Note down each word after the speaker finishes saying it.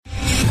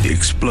the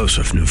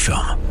explosive new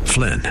film,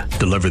 Flynn,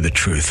 deliver the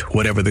truth,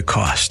 whatever the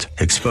cost,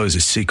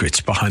 exposes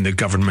secrets behind the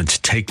government's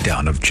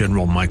takedown of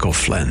General Michael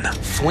Flynn.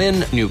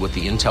 Flynn knew what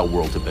the intel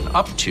world had been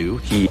up to.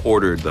 He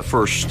ordered the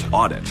first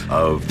audit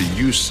of the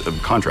use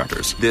of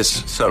contractors.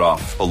 This set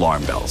off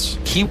alarm bells.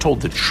 He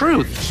told the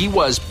truth. He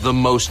was the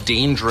most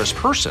dangerous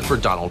person for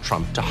Donald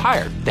Trump to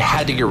hire. They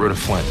had to get rid of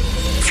Flynn.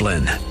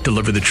 Flynn,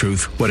 deliver the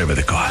truth, whatever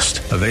the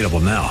cost. Available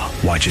now.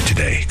 Watch it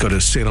today. Go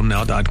to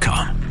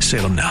salemnow.com.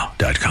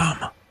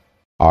 salemnow.com.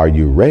 Are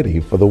you ready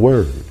for the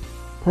Word?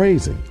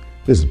 Praise Him.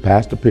 This is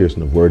Pastor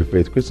Pearson of Word of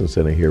Faith Christian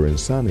Center here in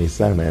sunny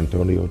San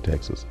Antonio,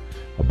 Texas.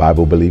 A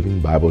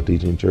Bible-believing,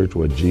 Bible-teaching church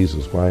where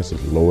Jesus Christ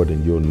is Lord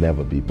and you'll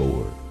never be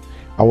bored.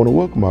 I want to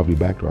welcome all of you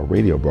back to our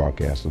radio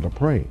broadcast, and I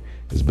pray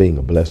it's being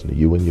a blessing to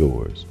you and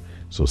yours.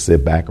 So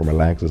sit back and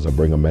relax as I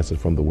bring a message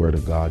from the Word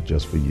of God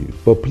just for you.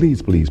 But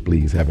please, please,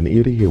 please have an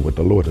ear to hear what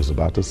the Lord is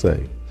about to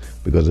say.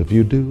 Because if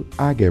you do,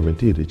 I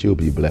guarantee that you'll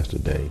be blessed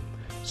today.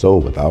 So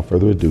without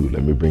further ado,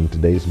 let me bring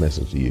today's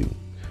message to you.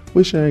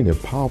 We're sharing a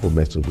powerful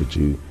message with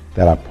you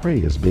that I pray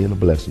is being a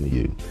blessing to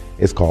you.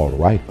 It's called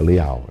Rightfully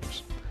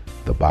Ours.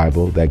 The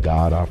Bible that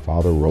God our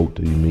Father wrote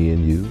to me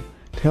and you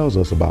tells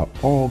us about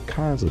all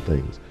kinds of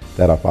things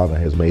that our Father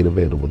has made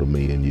available to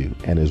me and you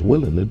and is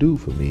willing to do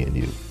for me and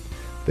you.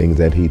 Things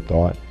that He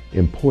thought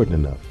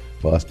important enough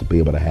for us to be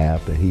able to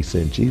have, that He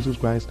sent Jesus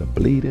Christ to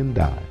bleed and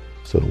die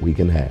so that we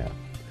can have.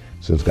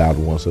 Since God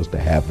wants us to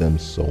have them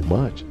so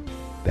much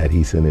that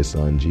He sent His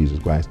Son Jesus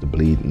Christ to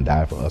bleed and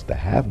die for us to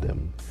have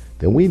them,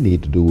 then we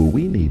need to do what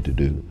we need to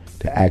do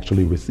to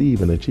actually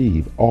receive and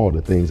achieve all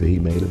the things that He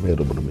made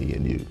available to me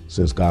and you.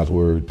 Since God's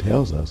Word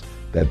tells us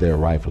that they're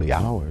rightfully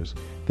ours,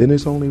 then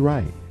it's only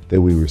right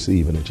that we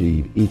receive and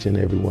achieve each and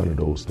every one of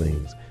those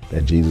things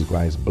that Jesus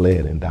Christ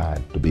bled and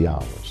died to be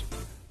ours.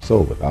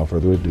 So without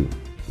further ado,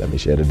 let me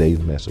share today's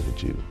message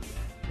with you.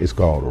 It's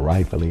called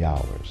Rightfully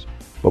Ours.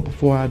 But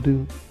before I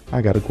do,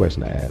 I got a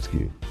question to ask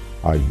you.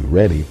 Are you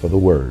ready for the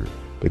Word?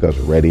 Because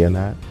ready or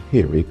not,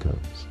 here it comes.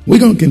 We're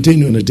going to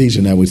continue in the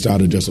teaching that we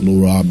started just a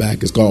little while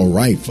back. It's called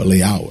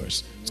Rightfully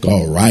Ours. It's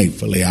called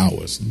Rightfully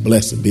Ours.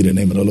 Blessed be the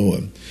name of the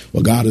Lord.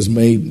 Well, God has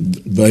made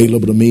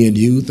available to me and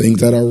you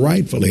things that are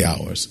rightfully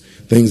ours,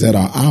 things that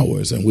are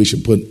ours, and we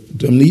should put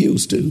them to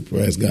use too,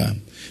 praise God.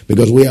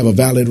 Because we have a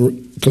valid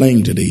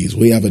claim to these.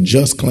 We have a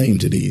just claim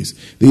to these.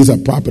 These are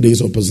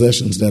properties or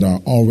possessions that are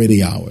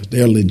already ours.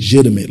 They're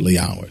legitimately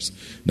ours.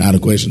 Now the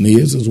question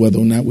is whether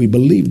or not we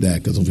believe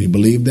that. Because if we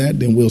believe that,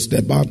 then we'll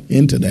step out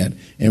into that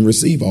and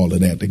receive all of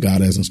that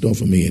God has in store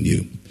for me and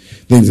you.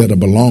 Things that are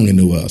belonging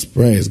to us,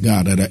 praise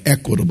God, that are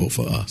equitable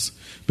for us.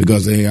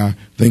 Because they are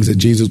things that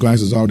Jesus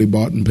Christ has already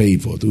bought and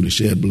paid for through the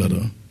shed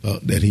blood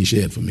that He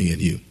shed for me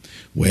and you.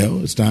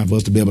 Well, it's time for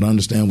us to be able to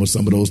understand what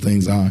some of those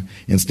things are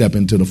and step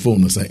into the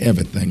fullness of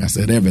everything. I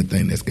said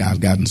everything that God's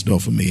got in store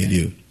for me and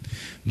you.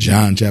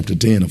 John chapter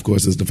 10, of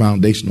course, is the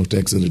foundational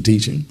text of the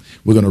teaching.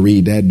 We're going to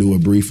read that, do a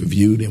brief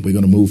review, then we're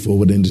going to move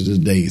forward into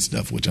today's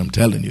stuff, which I'm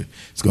telling you,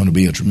 it's going to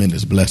be a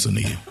tremendous blessing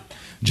to you.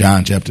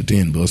 John chapter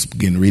 10, let's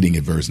begin reading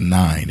at verse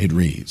 9. It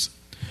reads,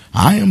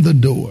 I am the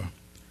door.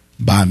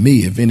 By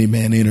me, if any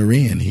man enter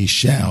in, he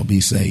shall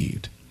be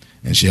saved,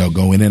 and shall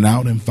go in and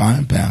out and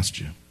find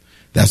pasture.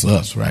 That's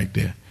us right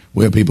there.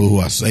 We're people who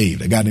are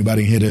saved. I got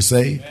anybody in here that's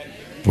saved?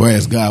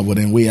 Praise God. Well,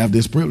 then we have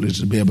this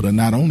privilege to be able to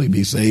not only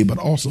be saved, but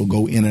also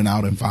go in and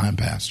out and find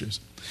pastures,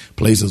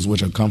 places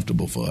which are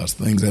comfortable for us,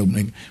 things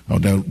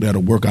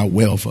that'll work out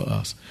well for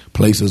us,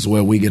 places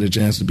where we get a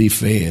chance to be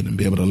fed and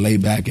be able to lay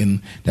back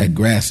in that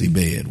grassy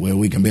bed where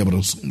we can be able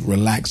to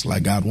relax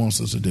like God wants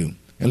us to do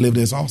and live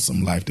this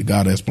awesome life that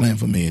God has planned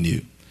for me and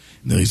you.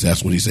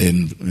 That's what He said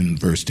in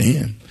verse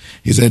 10.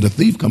 He said, the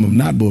thief cometh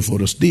not but for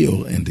to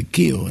steal and to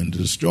kill and to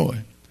destroy.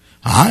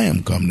 I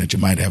am come that you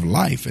might have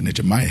life and that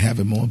you might have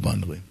it more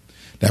abundantly.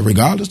 That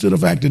regardless to the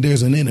fact that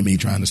there's an enemy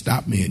trying to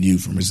stop me and you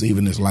from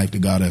receiving this life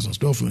that God has in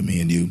store for me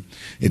and you,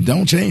 it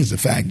don't change the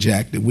fact,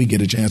 Jack, that we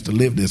get a chance to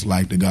live this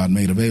life that God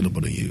made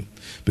available to you.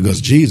 Because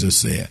Jesus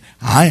said,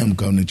 I am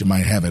come that you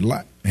might have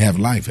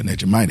life and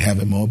that you might have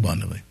it more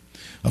abundantly.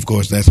 Of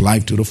course, that's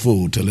life to the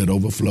full till it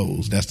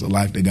overflows. That's the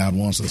life that God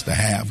wants us to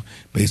have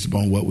based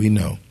upon what we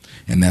know.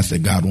 And that's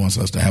that God wants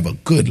us to have a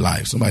good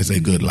life. Somebody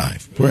say good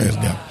life. Praise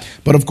God.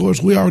 But of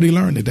course, we already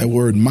learned that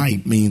word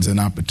might means an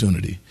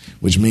opportunity,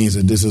 which means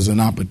that this is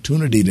an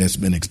opportunity that's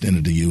been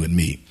extended to you and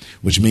me,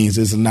 which means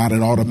this is not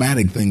an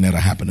automatic thing that'll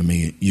happen to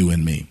me, you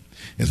and me.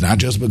 It's not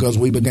just because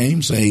we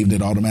became saved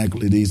that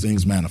automatically these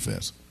things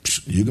manifest.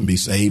 You can be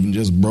saved and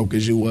just broke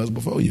as you was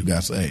before you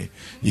got saved.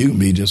 You can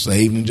be just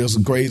saved and just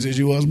as crazy as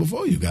you was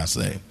before you got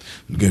saved.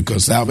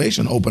 Because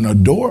salvation opened a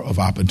door of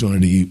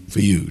opportunity for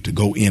you to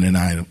go in and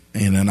out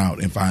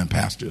and find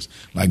pastures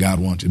like God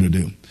wants you to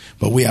do.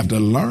 But we have to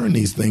learn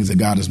these things that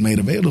God has made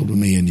available to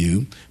me and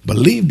you,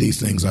 believe these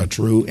things are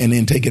true, and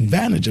then take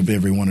advantage of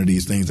every one of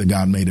these things that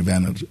God made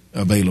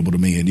available to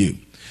me and you.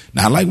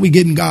 Not like we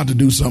getting God to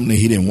do something that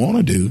He didn't want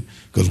to do,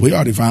 because we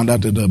already found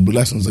out that the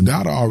blessings of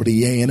God are already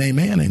yea and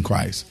amen in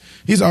Christ.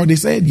 He's already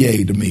said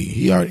yea to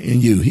me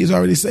and you. He's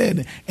already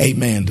said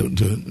amen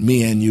to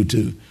me and you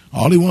too.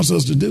 All he wants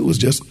us to do is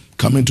just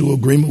come into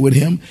agreement with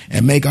him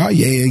and make our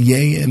yea a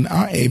yea and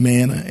our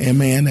amen a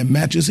amen that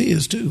matches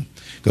his too.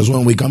 Because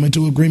when we come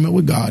into agreement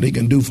with God, he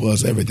can do for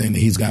us everything that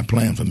he's got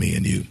planned for me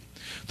and you.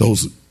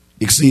 Those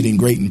exceeding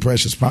great and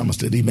precious promise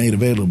that he made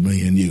available to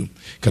me and you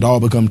could all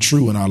become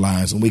true in our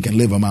lives, and we can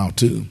live them out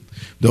too.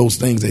 Those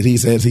things that he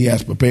says he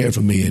has prepared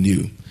for me and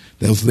you,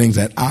 those things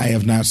that eye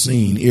have not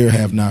seen, ear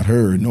have not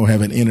heard, nor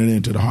have it entered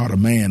into the heart of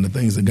man, the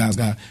things that God's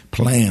got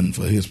planned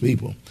for his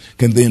people,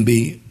 can then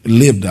be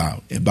lived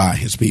out by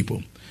his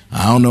people.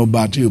 I don't know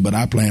about you, but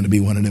I plan to be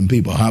one of them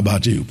people. How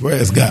about you?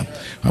 Praise God.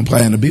 I'm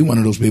planning to be one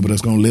of those people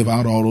that's going to live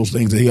out all those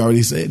things that he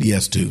already said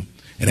yes to.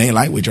 It ain't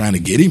like we're trying to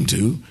get him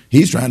to.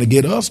 He's trying to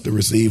get us to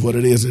receive what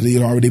it is that he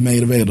already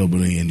made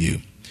available in you.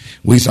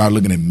 We start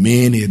looking at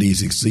many of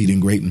these exceeding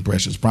great and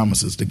precious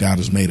promises that God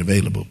has made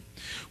available.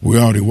 We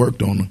already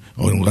worked on,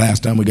 or the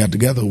last time we got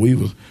together,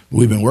 we've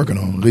been working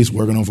on, at least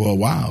working on for a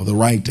while, the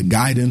right to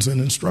guidance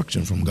and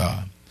instruction from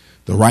God.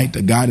 The right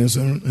to guidance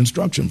and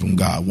instruction from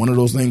God. One of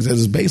those things that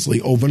is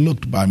basically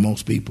overlooked by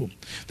most people.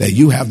 That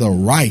you have the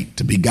right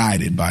to be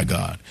guided by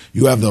God.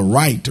 You have the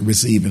right to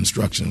receive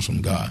instructions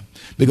from God.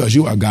 Because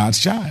you are God's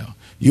child.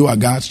 You are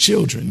God's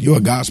children. You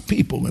are God's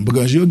people. And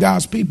because you're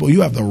God's people,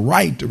 you have the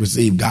right to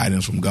receive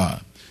guidance from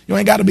God. You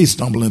ain't got to be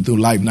stumbling through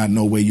life, not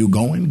know where you're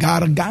going.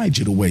 God will guide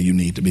you the way you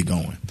need to be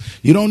going.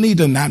 You don't need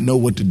to not know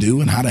what to do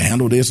and how to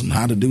handle this and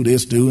how to do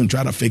this too and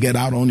try to figure it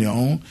out on your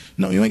own.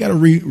 No, you ain't got to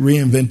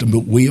reinvent the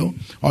wheel.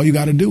 All you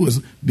got to do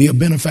is be a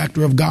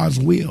benefactor of God's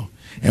will.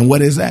 And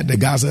what is that? That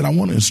God said, I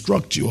want to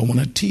instruct you. I want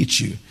to teach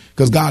you.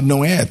 Because God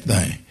knows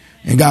everything.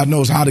 And God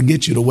knows how to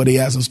get you to what he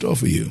has in store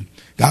for you.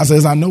 God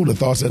says, I know the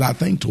thoughts that I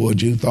think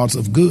towards you, thoughts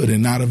of good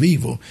and not of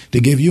evil, to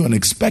give you an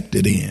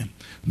expected end.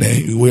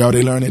 We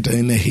already learned it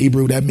in the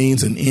Hebrew. That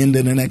means an end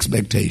and an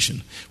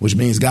expectation, which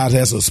means God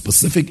has a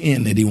specific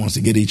end that he wants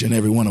to get each and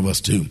every one of us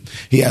to.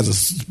 He has a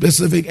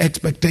specific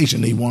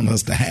expectation that he wants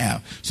us to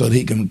have so that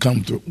he can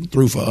come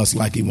through for us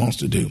like he wants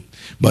to do.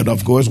 But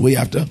of course, we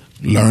have to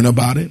learn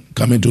about it,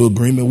 come into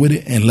agreement with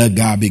it, and let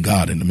God be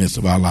God in the midst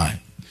of our life.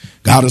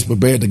 God is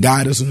prepared to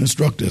guide us and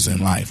instruct us in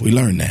life. We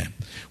learn that.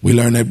 We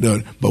learn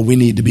that, but we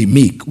need to be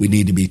meek. We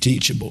need to be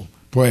teachable.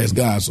 Praise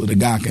God, so that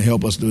God can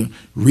help us to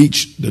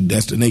reach the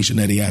destination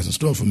that he has in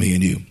store for me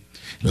and you.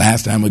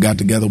 Last time we got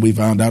together, we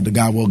found out that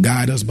God will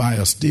guide us by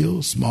a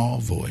still small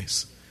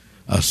voice.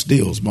 A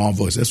still small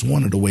voice. That's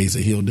one of the ways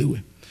that he'll do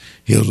it.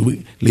 He'll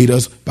lead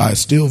us by a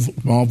still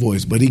small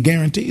voice. But he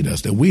guaranteed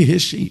us that we're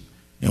his sheep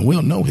and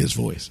we'll know his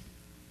voice.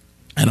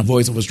 And the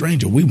voice of a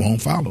stranger we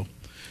won't follow.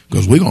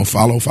 Because we're going to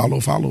follow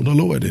the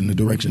Lord in the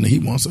direction that he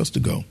wants us to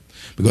go.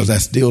 Because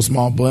that still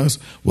small voice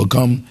will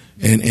come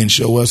and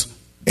show us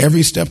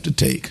every step to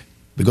take,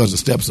 because the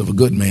steps of a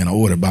good man are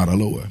ordered by the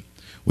Lord.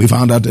 We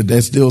found out that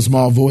that still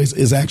small voice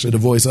is actually the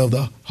voice of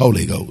the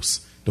Holy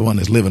Ghost, the one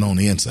that's living on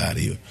the inside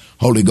of you.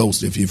 Holy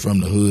Ghost if you're from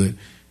the hood,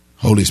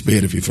 Holy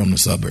Spirit if you're from the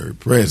suburb.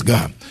 Praise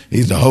God.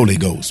 He's the Holy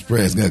Ghost.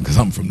 Praise God, because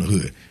I'm from the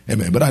hood.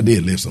 Amen. But I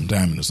did live some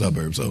time in the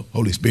suburbs, so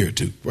Holy Spirit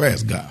too.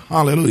 Praise God.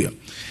 Hallelujah.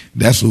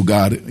 That's who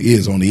God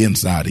is on the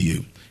inside of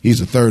you. He's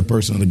the third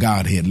person of the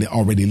Godhead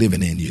already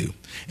living in you.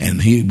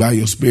 And he, by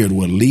your spirit,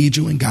 will lead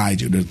you and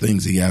guide you to the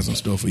things he has in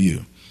store for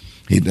you.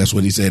 That's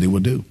what he said he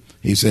would do.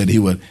 He said he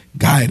would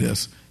guide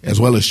us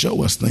as well as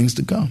show us things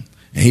to come.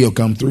 And he'll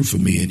come through for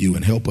me and you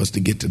and help us to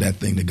get to that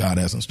thing that God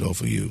has in store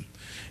for you.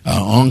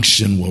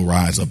 Unction will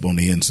rise up on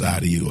the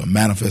inside of you. A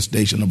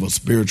manifestation of a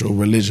spiritual,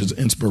 religious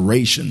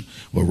inspiration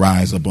will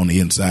rise up on the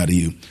inside of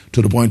you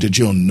to the point that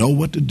you'll know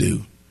what to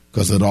do,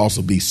 because it'll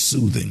also be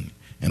soothing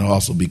and it'll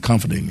also be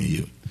comforting to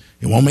you.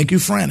 It won't make you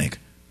frantic.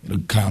 It'll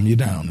calm you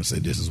down and say,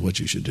 this is what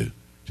you should do.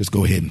 Just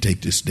go ahead and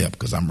take this step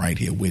because I'm right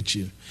here with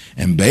you.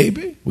 And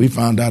baby, we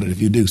found out that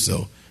if you do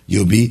so,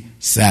 you'll be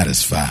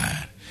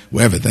satisfied.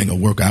 Well, everything will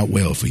work out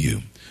well for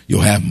you.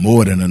 You'll have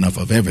more than enough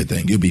of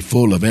everything. You'll be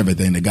full of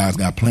everything that God's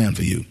got planned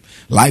for you.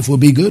 Life will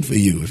be good for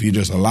you if you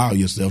just allow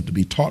yourself to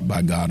be taught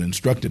by God,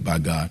 instructed by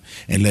God,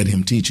 and let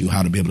him teach you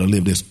how to be able to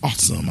live this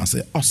awesome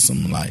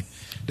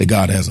life that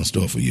God has in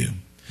store for you.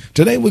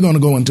 Today we're going to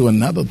go into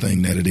another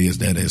thing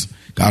that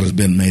God has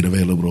been made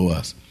available to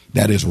us.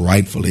 That is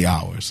rightfully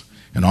ours.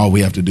 And all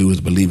we have to do is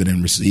believe it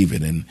and receive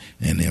it. And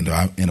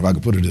if I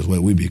could put it this way,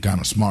 we'd be kind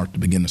of smart to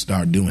begin to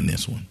start doing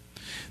this one.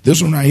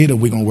 This one right here that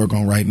we're going to work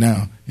on right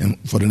now and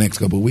for the next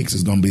couple of weeks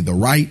is going to be the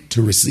right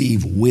to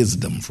receive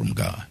wisdom from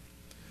God.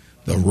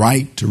 The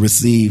right to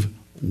receive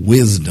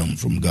wisdom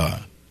from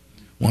God.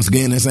 Once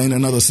again, this ain't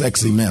another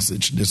sexy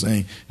message. This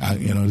ain't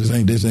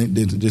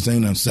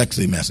a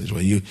sexy message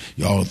where you're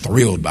all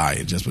thrilled by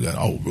it just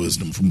because,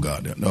 wisdom from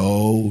God.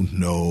 No.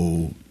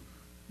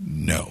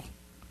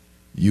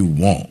 You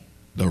want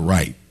the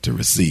right to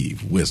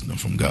receive wisdom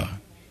from God.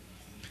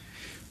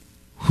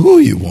 Who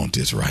you want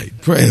this right?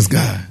 Praise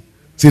God.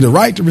 See, the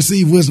right to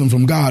receive wisdom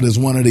from God is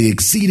one of the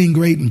exceeding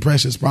great and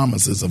precious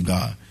promises of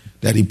God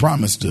that he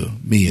promised to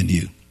me and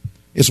you.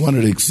 It's one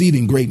of the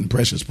exceeding great and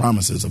precious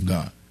promises of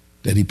God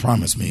that he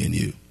promised me and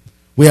you.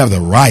 We have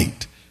the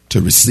right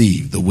to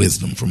receive the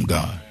wisdom from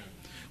God.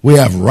 We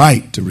have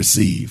right to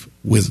receive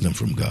wisdom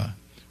from God.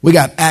 We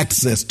got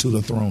access to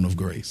the throne of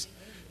grace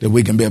that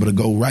we can be able to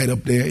go right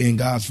up there in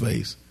God's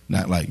face.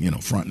 Not like,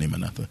 fronting him or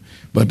nothing.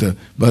 But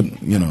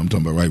I'm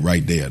talking about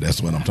right there.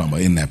 That's what I'm talking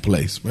about, in that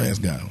place. Praise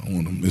God. I don't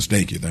want to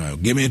mistake you.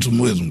 Give me some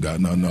wisdom, God.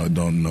 No,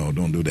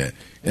 don't do that.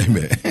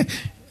 Amen.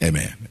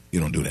 Amen. You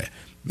don't do that.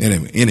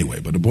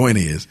 Anyway, but the point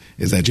is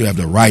that you have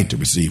the right to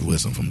receive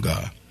wisdom from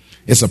God.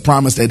 It's a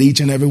promise that each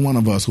and every one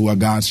of us who are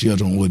God's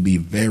children would be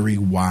very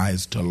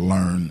wise to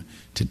learn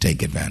to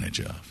take advantage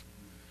of.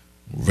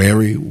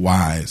 Very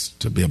wise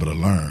to be able to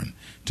learn,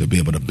 to be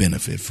able to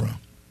benefit from.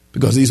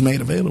 Because he's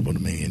made available to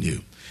me and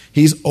you.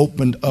 He's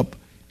opened up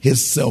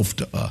his self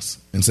to us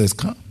and says,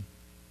 come,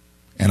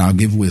 and I'll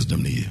give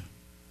wisdom to you.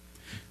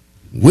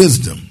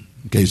 Wisdom,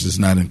 in case it's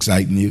not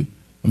exciting you,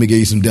 let me give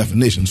you some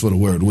definitions for the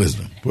word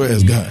wisdom.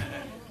 Praise God.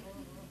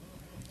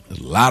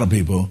 A lot of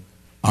people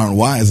aren't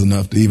wise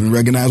enough to even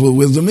recognize what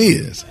wisdom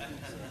is.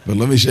 But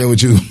let me share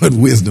with you what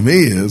wisdom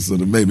is so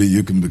that maybe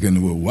you can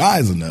become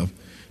wise enough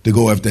to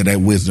go after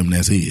that wisdom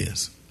as he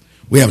is.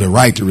 We have the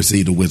right to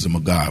receive the wisdom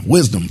of God.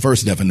 Wisdom,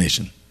 first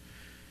definition,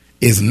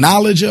 is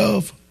knowledge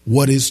of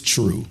what is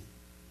true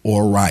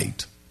or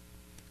right,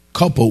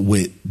 coupled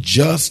with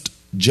just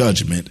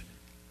judgment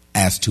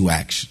as to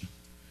action.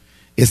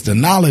 It's the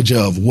knowledge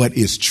of what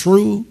is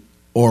true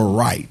or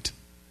right,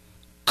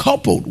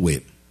 coupled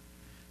with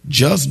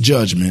just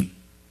judgment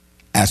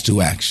as to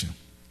action,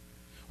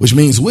 which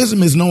means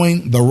wisdom is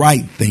knowing the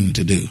right thing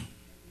to do,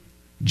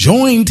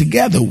 joined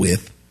together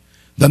with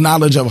the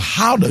knowledge of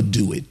how to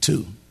do it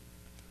too.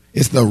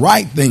 It's the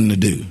right thing to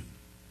do,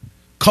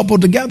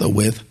 coupled together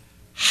with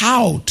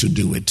how to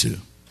do it too.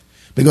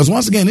 Because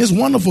once again, it's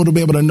wonderful to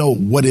be able to know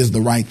what is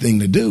the right thing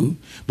to do,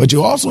 but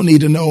you also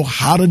need to know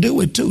how to do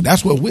it too.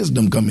 That's where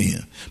wisdom comes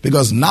in,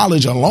 because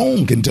knowledge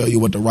alone can tell you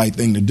what the right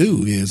thing to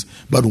do is,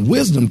 but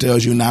wisdom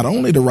tells you not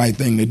only the right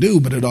thing to do,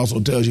 but it also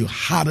tells you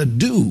how to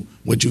do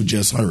what you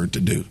just heard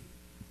to do.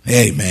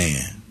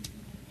 Amen.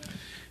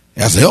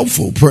 That's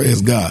helpful,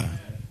 praise God.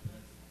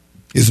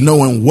 It's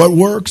knowing what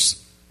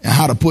works and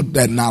how to put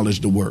that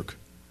knowledge to work.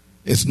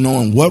 It's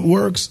knowing what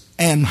works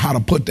and how to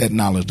put that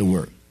knowledge to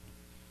work.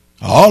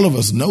 All of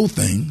us know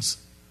things,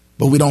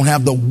 but we don't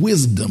have the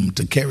wisdom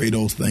to carry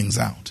those things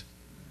out.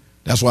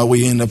 That's why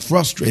we end up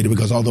frustrated,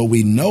 because although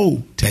we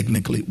know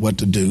technically what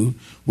to do,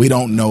 we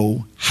don't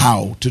know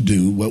how to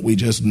do what we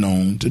just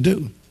known to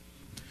do.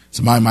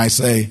 Somebody might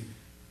say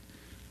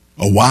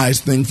a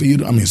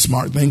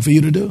smart thing for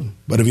you to do.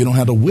 But if you don't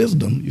have the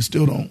wisdom,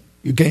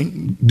 you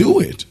can't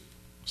do it.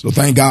 So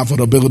thank God for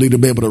the ability to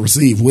be able to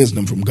receive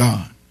wisdom from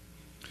God.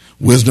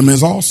 Wisdom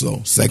is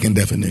also, second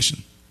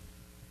definition,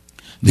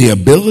 the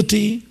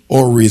ability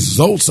or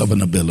results of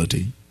an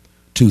ability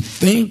to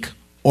think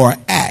or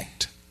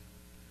act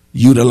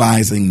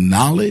utilizing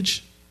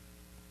knowledge,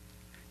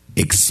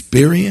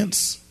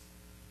 experience,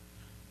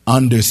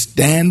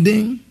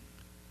 understanding,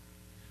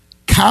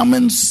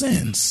 common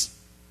sense,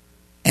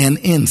 and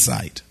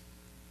insight.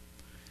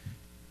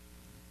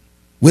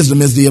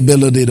 Wisdom is the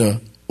ability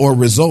or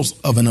results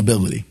of an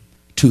ability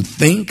to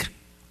think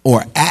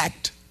or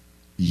act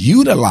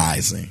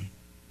utilizing,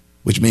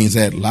 which means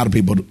that a lot of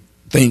people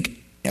think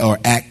or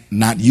act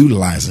not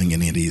utilizing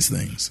any of these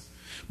things.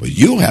 But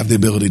you have the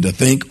ability to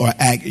think or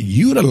act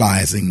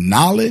utilizing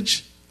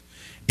knowledge,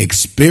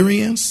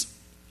 experience,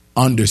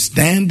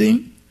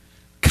 understanding,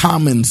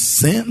 common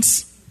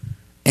sense,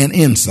 and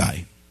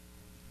insight.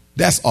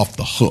 That's off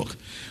the hook.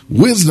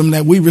 Wisdom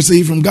that we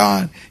receive from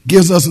God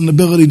gives us an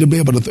ability to be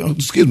able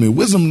to,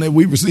 wisdom that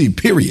we receive,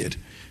 period,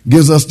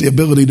 gives us the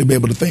ability to be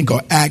able to think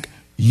or act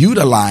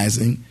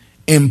utilizing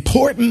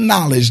important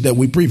knowledge that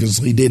we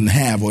previously didn't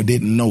have or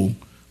didn't know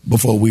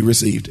before we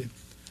received it.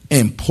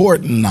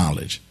 Important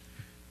knowledge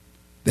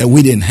that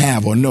we didn't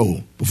have or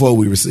know before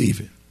we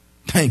received it.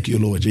 Thank you,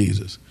 Lord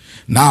Jesus.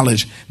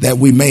 Knowledge that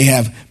we may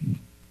have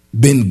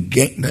been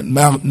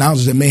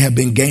knowledge that may have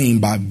been gained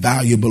by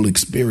valuable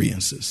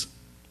experiences.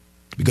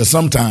 Because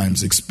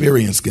sometimes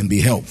experience can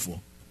be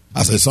helpful.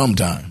 I said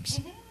sometimes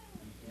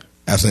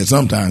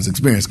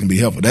experience can be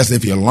helpful. That's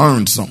if you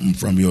learned something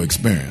from your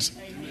experience.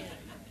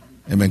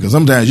 Amen. Because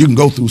sometimes you can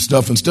go through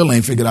stuff and still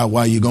ain't figured out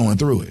why you're going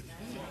through it.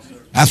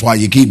 That's why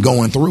you keep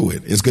going through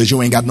it. It's because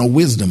you ain't got no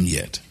wisdom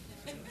yet.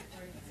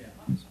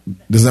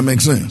 Does that make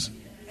sense?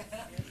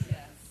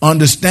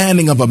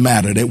 Understanding of a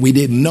matter that we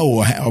didn't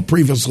know or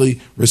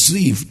previously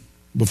received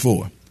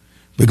before.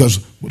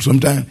 Because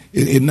sometimes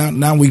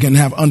now we can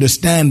have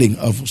understanding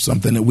of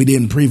something that we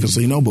didn't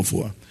previously know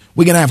before.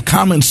 We can have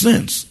common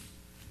sense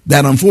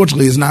that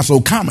unfortunately is not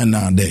so common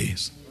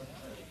nowadays.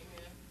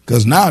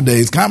 Because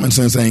nowadays common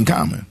sense ain't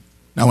common.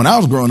 Now when I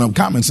was growing up,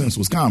 common sense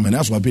was common.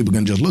 That's why people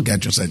can just look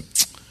at you and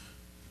say,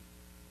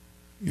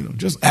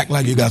 just act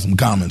like you got some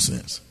common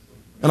sense.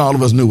 And all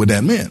of us knew what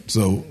that meant.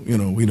 So,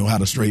 we know how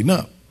to straighten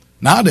up.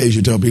 Nowadays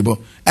you tell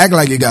people, act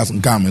like you got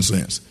some common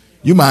sense.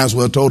 You might as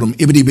well told them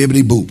ibbity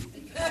bibbity boop.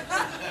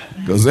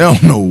 Because they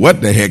don't know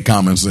what the heck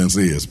common sense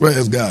is.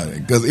 Praise God.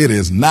 Because it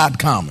is not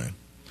common.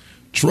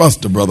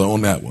 Trust the brother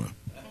on that one.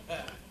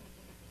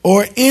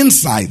 Or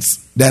insights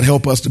that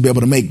help us to be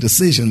able to make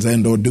decisions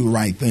and or do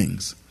right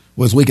things.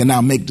 Whereas we can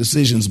now make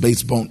decisions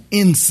based upon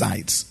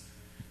insights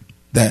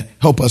that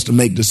help us to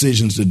make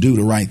decisions to do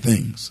the right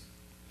things.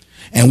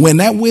 And when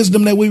that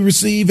wisdom that we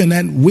receive and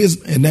that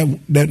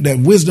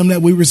wisdom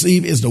that we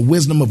receive is the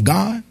wisdom of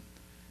God.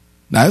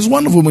 Now, it's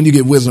wonderful when you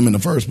get wisdom in the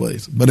first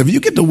place. But if you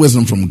get the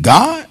wisdom from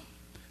God,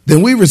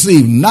 then we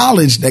receive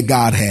knowledge that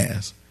God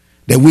has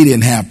that we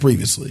didn't have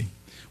previously.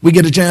 We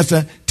get a chance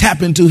to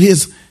tap into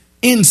his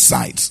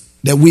insights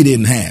that we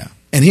didn't have.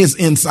 And his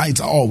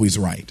insights are always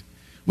right.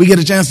 We get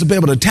a chance to be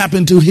able to tap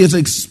into his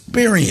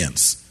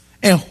experience.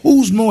 And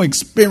who's more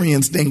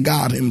experienced than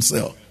God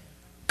himself?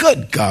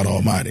 Good God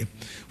Almighty.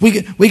 We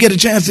get a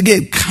chance to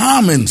get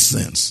common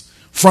sense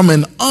from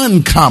an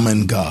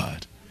uncommon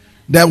God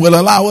that will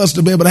allow us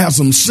to be able to have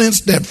some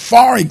sense that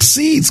far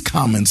exceeds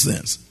common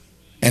sense.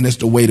 And it's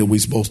the way that we're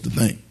supposed to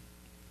think.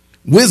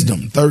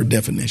 Wisdom, third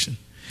definition,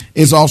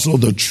 is also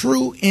the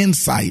true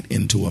insight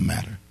into a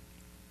matter.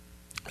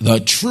 The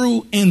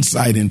true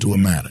insight into a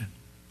matter.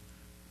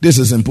 This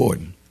is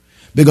important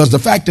because the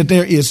fact that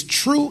there is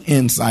true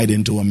insight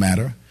into a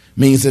matter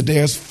means that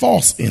there's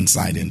false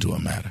insight into a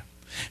matter.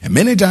 And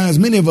many times,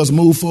 many of us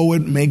move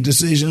forward, make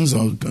decisions,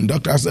 or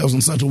conduct ourselves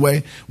in such a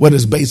way where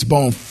it's based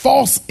upon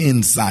false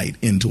insight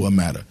into a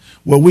matter,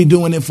 where we're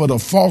doing it for the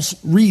false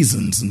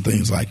reasons and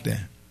things like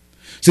that.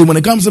 See, when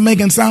it comes to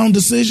making sound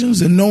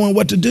decisions and knowing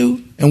what to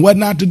do and what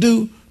not to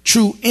do,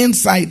 true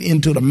insight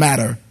into the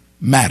matter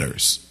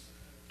matters.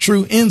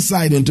 True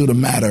insight into the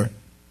matter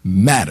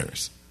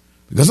matters.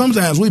 Because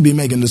sometimes we be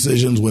making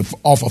decisions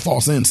off of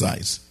false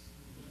insights.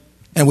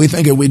 And we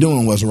thinking we're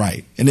doing what's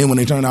right. And then when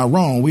they turn out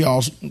wrong, we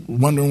all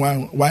wondering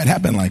why it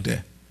happened like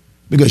that.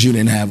 Because you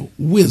didn't have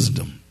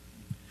wisdom.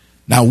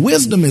 Now,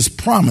 wisdom is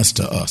promised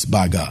to us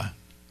by God.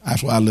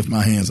 That's why I lift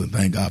my hands and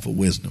thank God for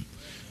wisdom.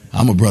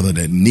 I'm a brother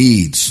that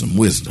needs some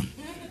wisdom.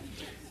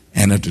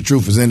 And if the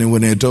truth is anywhere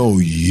they're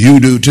told, you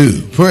do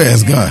too.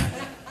 Praise God.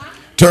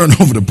 Turn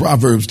over to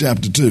Proverbs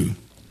chapter 2.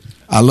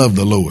 I love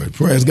the Lord.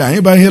 Praise God.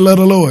 Anybody here love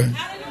the Lord?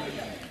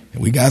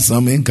 We got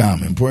something in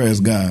common. Praise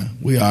God.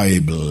 We are a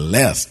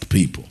blessed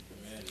people.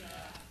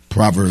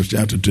 Proverbs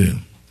chapter 2.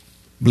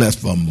 Blessed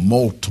for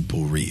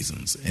multiple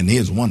reasons. And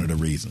here's one of the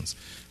reasons.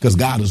 Because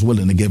God is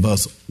willing to give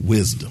us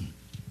wisdom.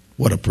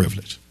 What a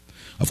privilege.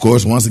 Of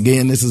course, once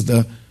again, this is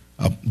the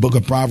book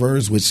of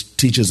Proverbs, which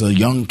teaches a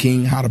young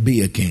king how to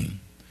be a king.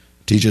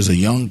 Teaches a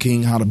young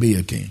king how to be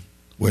a king.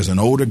 Whereas an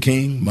older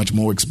king, much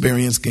more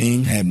experienced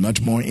king, had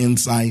much more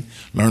insight,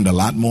 learned a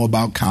lot more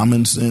about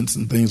common sense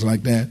and things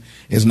like that,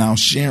 is now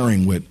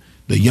sharing with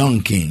the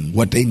young king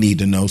what they need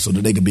to know so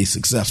that they can be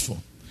successful.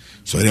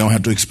 So they don't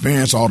have to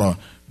experience all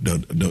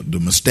the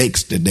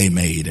mistakes that they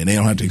made, and they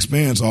don't have to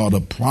experience all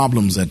the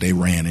problems that they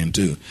ran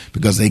into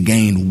because they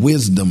gained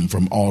wisdom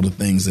from all the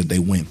things that they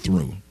went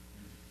through.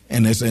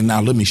 And they say, now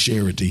let me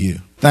share it to you.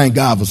 Thank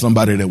God for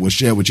somebody that will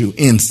share with you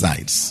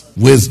insights,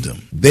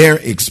 wisdom, their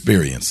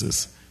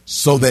experiences,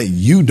 so that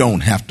you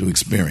don't have to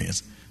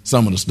experience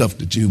some of the stuff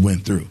that you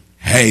went through.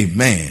 Hey,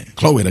 man,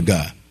 glory to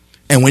God.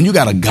 And when you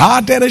got a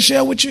God that'll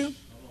share with you,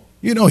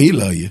 you know he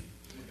love you.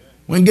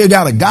 When you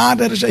got a God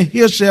that'll share,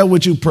 he'll share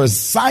with you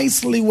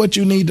precisely what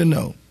you need to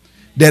know.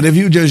 That if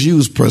you just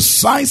use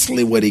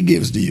precisely what he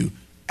gives to you,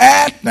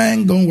 that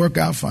thing gonna work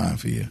out fine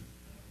for you.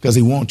 Because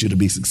he wants you to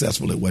be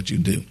successful at what you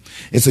do.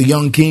 It's a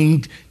young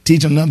king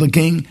teach another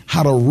king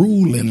how to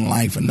rule in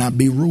life and not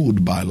be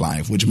ruled by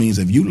life, which means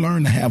if you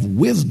learn to have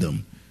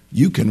wisdom,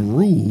 you can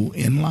rule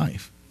in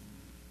life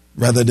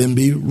rather than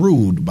be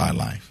ruled by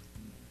life.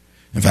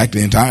 In fact,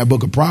 the entire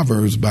book of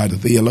Proverbs by the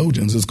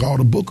theologians is called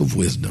a book of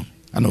wisdom.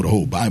 I know the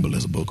whole Bible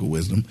is a book of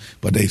wisdom,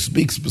 but they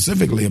speak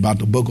specifically about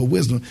the book of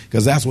wisdom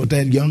because that's what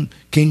that young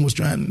king was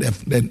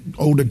that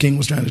older king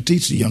was trying to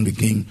teach the younger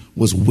king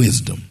was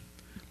wisdom.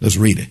 Let's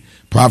read it.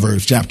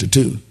 Proverbs chapter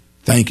 2.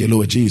 Thank you,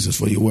 Lord Jesus,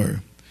 for your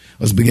word.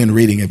 Let's begin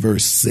reading at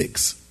verse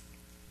 6.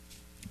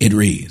 It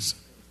reads,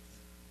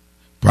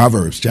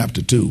 Proverbs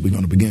chapter 2, we're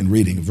going to begin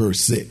reading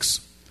verse 6.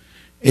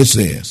 It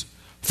says,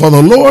 for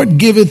the Lord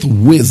giveth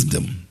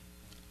wisdom,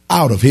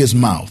 out of his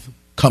mouth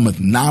cometh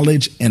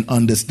knowledge and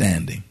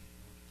understanding.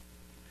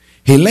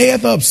 He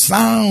layeth up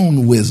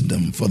sound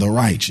wisdom for the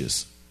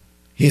righteous.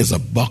 Here's a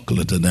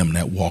buckler to them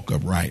that walk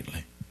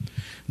uprightly.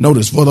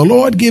 Notice, for the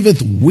Lord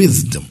giveth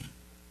wisdom.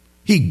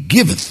 He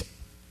giveth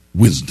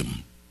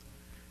wisdom.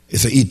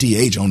 It's an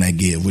ETH on that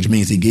give, which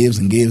means he gives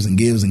and gives and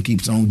gives and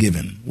keeps on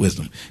giving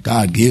wisdom.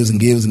 God gives and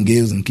gives and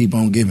gives and keep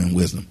on giving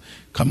wisdom.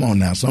 Come on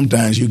now.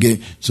 Sometimes you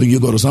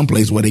go to some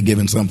place where they're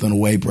giving something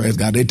away. Praise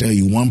God. They tell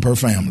you one per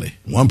family,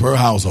 one per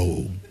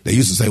household. They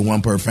used to say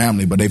one per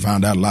family, but they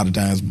found out a lot of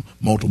times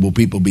multiple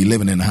people be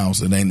living in the house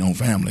that ain't no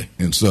family.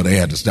 And so they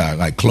had to start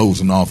like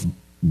closing off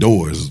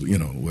doors,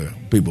 where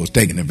people was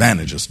taking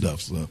advantage of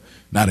stuff. So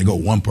now they go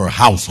one per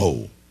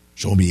household.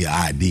 Show me your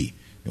ID.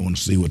 They want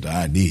to see what the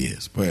ID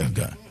is. Praise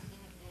God.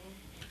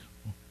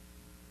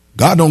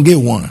 God don't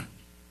give one.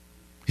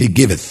 He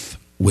giveth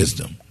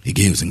wisdom. He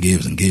gives and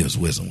gives and gives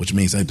wisdom, which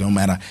means that don't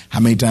matter how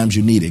many times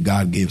you need it,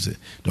 God gives it.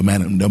 No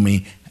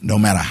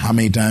matter how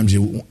many times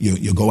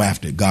you go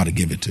after it, God will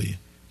give it to you.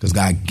 Because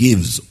God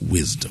gives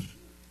wisdom.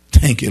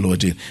 Thank you, Lord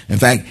Jesus. In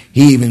fact,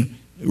 he even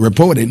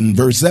reported in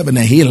verse 7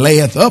 that he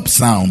layeth up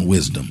sound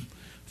wisdom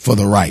for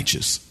the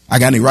righteous. I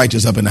got any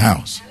righteous up in the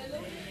house?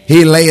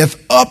 He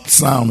layeth up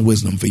sound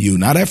wisdom for you.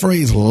 Now that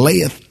phrase,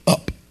 layeth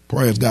up,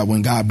 praise God,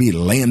 when God be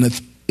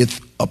layeth it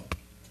up,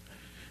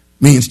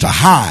 means to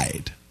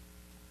hide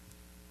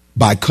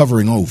by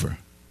covering over.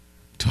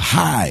 To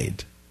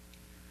hide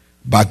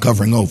by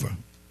covering over.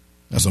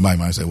 Now somebody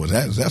might say, well,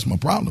 that's my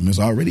problem. It's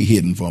already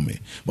hidden for me.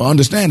 But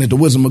understand that the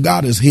wisdom of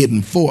God is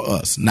hidden for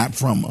us, not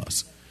from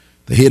us.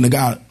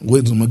 The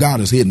wisdom of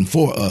God is hidden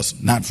for us,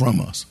 not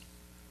from us.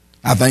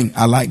 I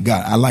like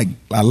God. I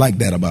like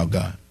that about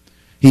God.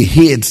 He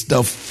hid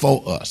stuff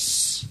for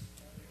us.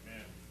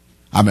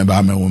 I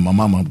remember when my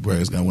mama,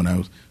 praise God, when I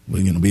was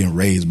being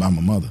raised by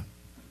my mother.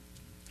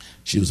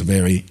 She was a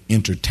very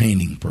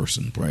entertaining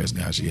person, praise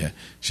God.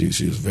 She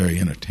was a very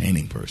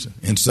entertaining person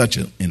in such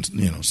a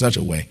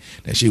way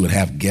that she would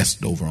have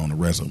guests over on a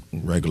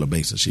regular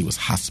basis. She was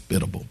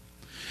hospitable.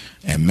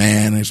 And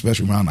man,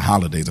 especially around the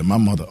holidays, and my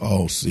mother,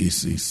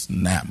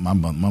 snap. My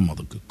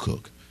mother could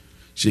cook.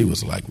 She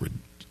was like,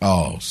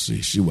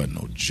 she wasn't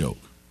no joke.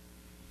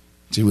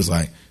 She was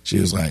like,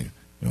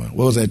 what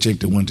was that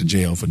chick that went to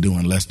jail for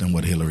doing less than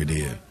what Hillary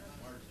did?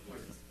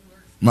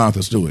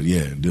 Martha Stewart,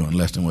 yeah, doing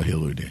less than what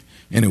Hillary did.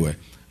 Anyway,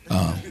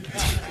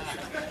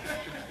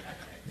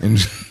 and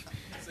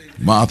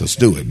Martha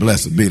Stewart,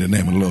 blessed be the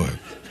name of the Lord.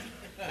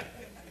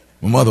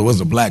 My mother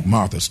was a black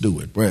Martha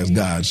Stewart, praise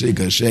God. She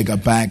could shake a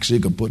pack, she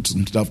could put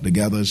some stuff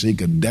together, she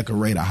could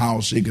decorate a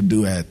house, she could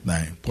do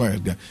everything,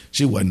 praise God.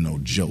 She wasn't no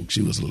joke,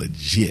 she was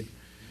legit.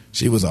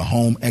 She was a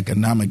home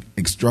economic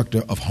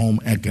instructor of home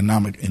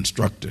economic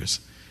instructors.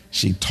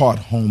 She taught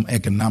home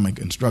economic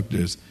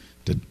instructors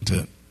to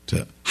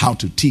how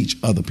to teach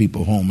other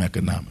people home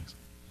economics.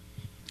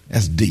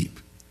 That's deep.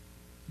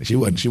 She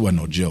wasn't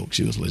no joke.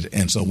 She was legit.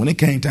 And so when it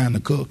came time to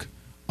cook,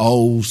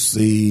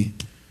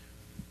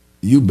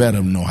 you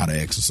better know how to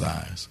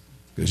exercise,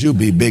 because you'll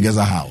be big as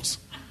a house.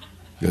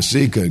 Because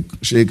she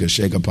could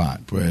shake a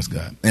pot, praise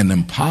God. And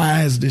them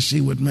pies that she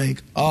would make,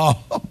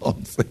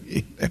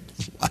 see,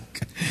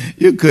 like,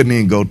 you couldn't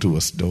even go to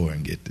a store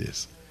and get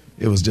this.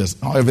 It was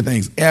just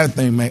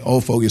everything made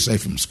old folk, you say,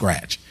 from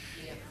scratch.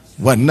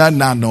 Wasn't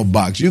nothing out no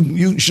box.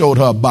 You showed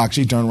her a box,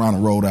 she turned around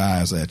and rolled her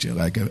eyes at you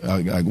like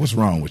what's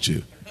wrong with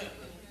you?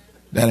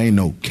 That ain't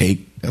no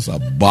cake. That's a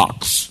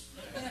box.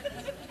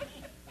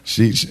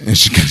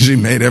 She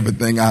made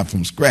everything out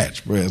from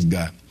scratch. Praise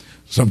God.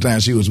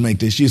 Sometimes she used to make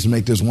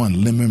this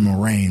one lemon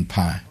meringue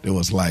pie. It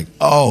was like,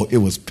 it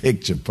was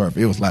picture perfect.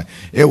 It was like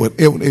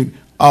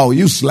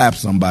you slap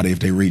somebody if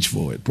they reach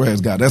for it.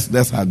 Praise God.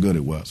 That's how good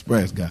it was.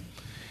 Praise God.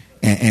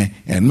 And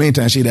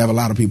meantime, she'd have a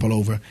lot of people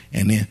over,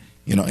 and then,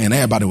 and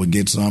everybody would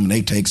get some, and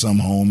they take some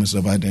home and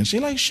stuff like that. And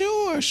she's like,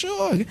 sure,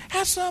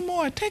 have some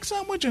more, take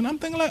some with you. And I'm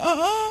thinking like,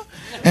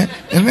 and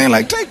then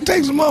like,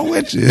 take some more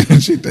with you.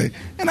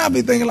 And I'll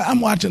be thinking like,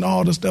 I'm watching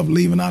all the stuff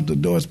leaving out the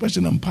door,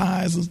 especially them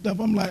pies and stuff.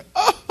 I'm like,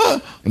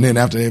 And then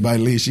after everybody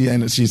leaves,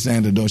 she's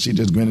saying the door, she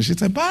just grinned. She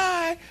said,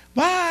 bye,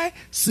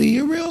 see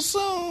you real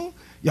soon.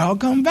 Y'all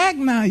come back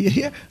now, you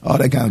hear? All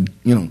that kind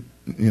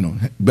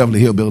of, Beverly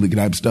Hillbilly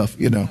type stuff,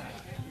 And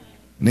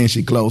then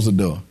she closed the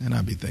door. And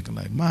I'd be thinking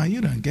like, Ma,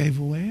 you done gave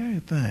away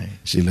everything.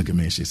 She looked at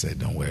me and she said,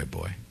 don't worry,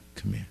 boy.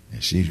 Come here.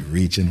 And she'd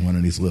reach in one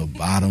of these little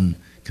bottom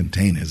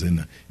containers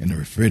in the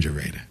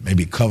refrigerator,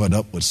 maybe covered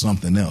up with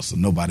something else so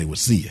nobody would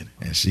see it.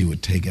 And she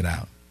would take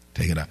out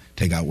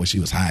what she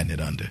was hiding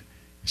it under.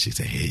 And she'd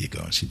say, here you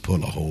go. And she'd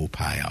pull a whole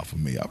pie out for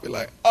me. I'd be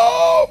like,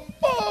 oh,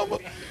 Mama.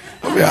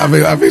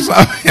 I'd be so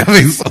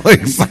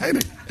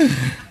excited.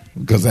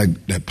 Because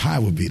that pie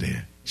would be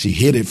there. She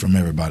hid it from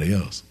everybody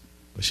else,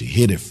 but she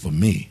hid it for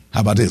me. How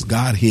about this?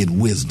 God hid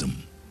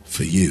wisdom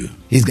for you.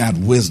 He's got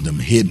wisdom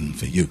hidden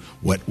for you.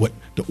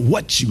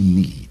 What you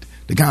need,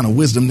 the kind of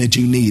wisdom that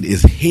you need,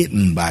 is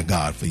hidden by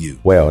God for you.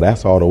 Well,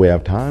 that's all the way I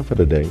have time for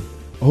today.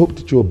 I hope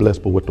that you're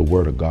blessed by what the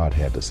Word of God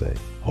had to say.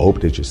 I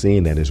hope that you're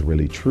seeing that it's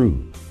really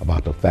true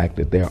about the fact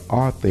that there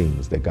are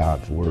things that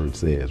God's Word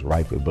says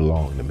rightfully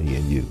belong to me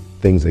and you.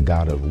 Things that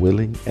God is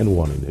willing and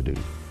wanting to do.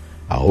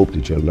 I hope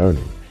that you're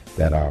learning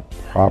that our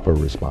proper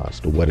response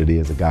to what it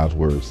is that God's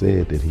Word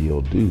said that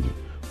He'll do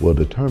will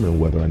determine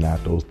whether or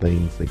not those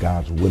things that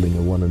God's willing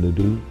and wanting to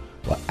do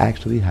will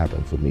actually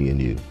happen for me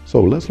and you.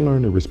 So let's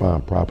learn to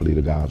respond properly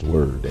to God's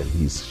Word that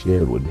He's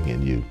shared with me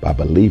and you by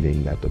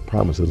believing that the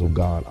promises of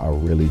God are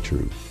really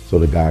true, so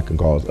that God can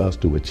cause us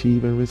to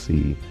achieve and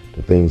receive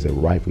the things that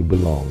rightfully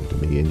belong to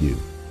me and you.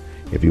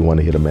 If you want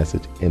to hear the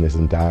message in its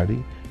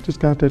entirety, just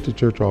contact the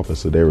church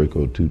office at area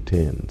code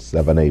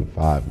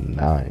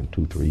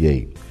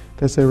 210-785-9238.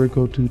 That's area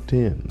code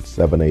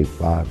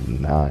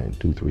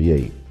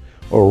 210-785-9238.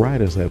 Or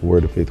write us at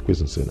Word of Faith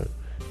Christian Center,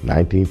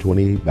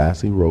 1928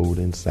 Bassey Road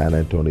in San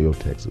Antonio,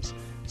 Texas,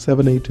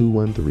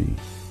 78213.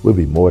 We'll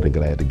be more than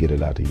glad to get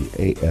it out to you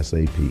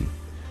ASAP.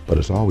 But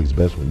it's always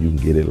best when you can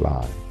get it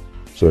live.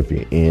 So if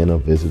you're in or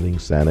visiting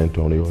San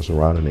Antonio or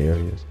surrounding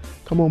areas,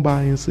 come on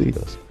by and see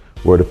us.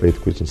 Word of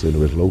Faith Christian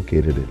Center is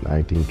located at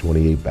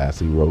 1928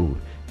 Bassey Road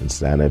in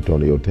San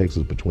Antonio,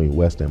 Texas, between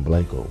West and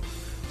Blanco.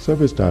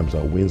 Service times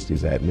are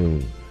Wednesdays at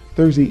noon,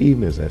 Thursday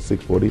evenings at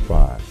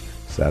 6:45,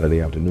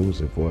 Saturday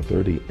afternoons at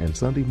 4:30, and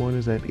Sunday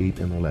mornings at 8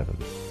 and 11.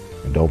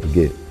 And don't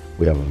forget,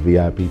 we have a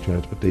VIP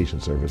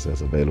transportation service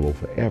that's available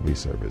for every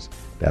service.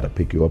 That'll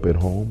pick you up at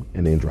home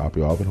and then drop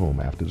you off at home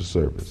after the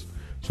service.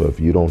 So if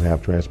you don't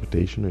have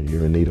transportation or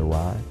you're in need of a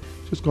ride,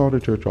 just call the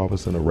church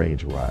office and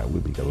arrange a ride.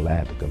 We'll be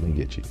glad to come and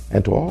get you.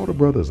 And to all the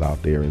brothers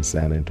out there in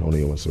San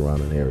Antonio and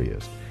surrounding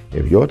areas,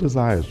 if your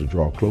desire is to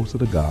draw closer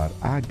to God,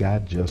 I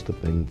got just the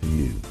thing for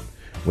you.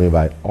 We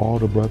invite all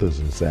the brothers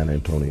in San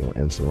Antonio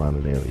and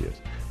surrounding areas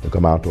to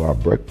come out to our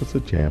Breakfast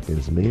of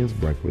Champions men's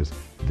breakfast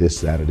this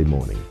Saturday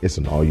morning. It's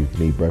an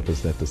all-you-can-eat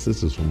breakfast that the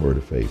sisters from Word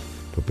of Faith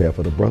prepare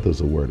for the brothers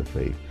of Word of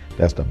Faith.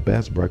 That's the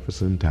best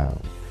breakfast in town.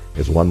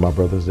 It's one of my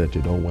brothers that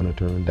you don't want to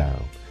turn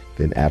down.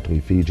 Then after we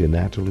feed you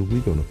naturally,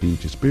 we're going to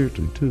feed you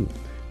spiritually too.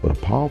 With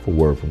a powerful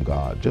word from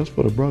God, just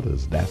for the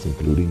brothers, that's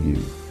including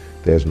you.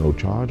 There's no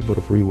charge, but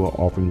a free will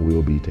offering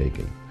will be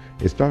taken.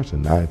 It starts at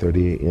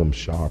 9:30 a.m.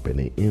 sharp and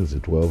it ends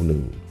at 12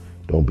 noon.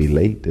 Don't be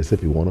late. That's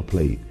if you want a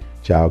plate.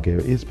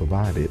 Childcare is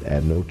provided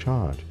at no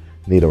charge.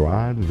 Need a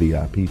ride?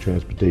 VIP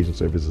transportation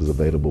service is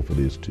available for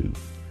this too.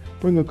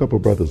 Bring a couple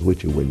brothers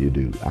with you when you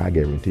do. I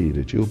guarantee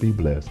that you'll be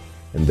blessed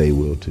and they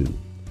will too.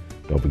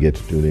 Don't forget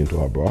to tune in to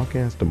our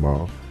broadcast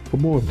tomorrow for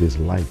more of this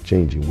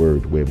life-changing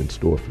word we have in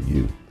store for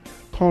you.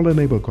 Call a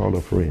neighbor, call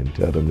a friend,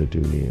 tell them to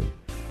tune in.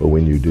 But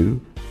when you do,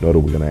 know that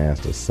we're going to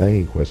ask the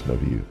same question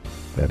of you.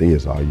 That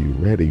is, are you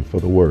ready for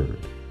the word?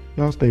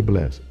 Y'all stay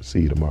blessed.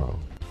 See you tomorrow.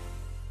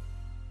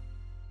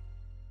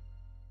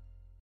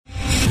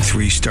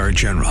 3-star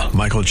General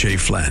Michael J.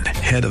 Flynn,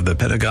 head of the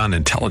Pentagon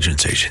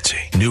Intelligence Agency,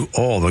 knew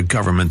all the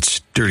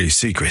government's dirty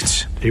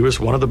secrets. He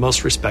was one of the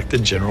most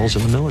respected generals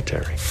in the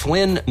military.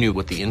 Flynn knew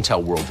what the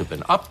intel world had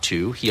been up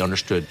to. He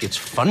understood its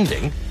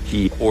funding.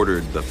 He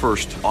ordered the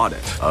first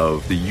audit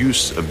of the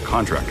use of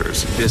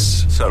contractors.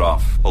 This set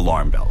off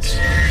alarm bells.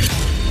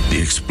 The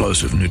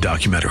explosive new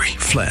documentary,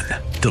 Flynn,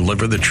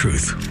 Deliver the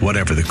Truth,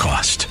 Whatever the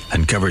Cost,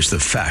 uncovers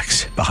the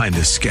facts behind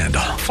this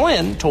scandal.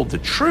 Flynn told the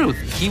truth.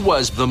 He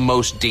was the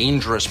most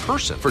dangerous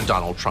person for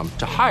Donald Trump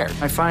to hire.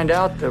 I find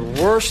out the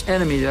worst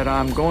enemy that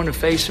I'm going to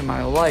face in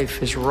my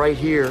life is right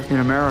here in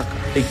America.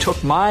 They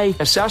took my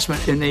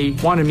assessment and they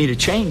wanted me to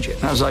change it.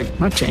 And I was like, I'm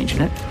not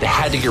changing it. They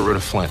had to get rid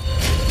of Flynn.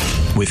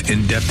 With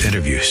in-depth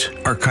interviews,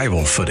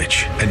 archival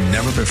footage, and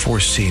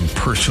never-before-seen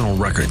personal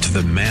records of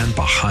the man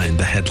behind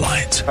the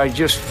headlines. I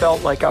just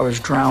felt like I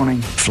was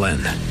drowning. Flynn,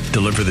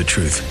 Deliver the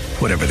Truth,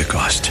 Whatever the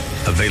Cost.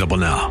 Available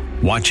now.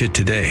 Watch it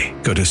today.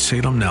 Go to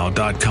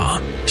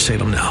salemnow.com.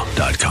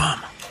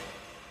 salemnow.com.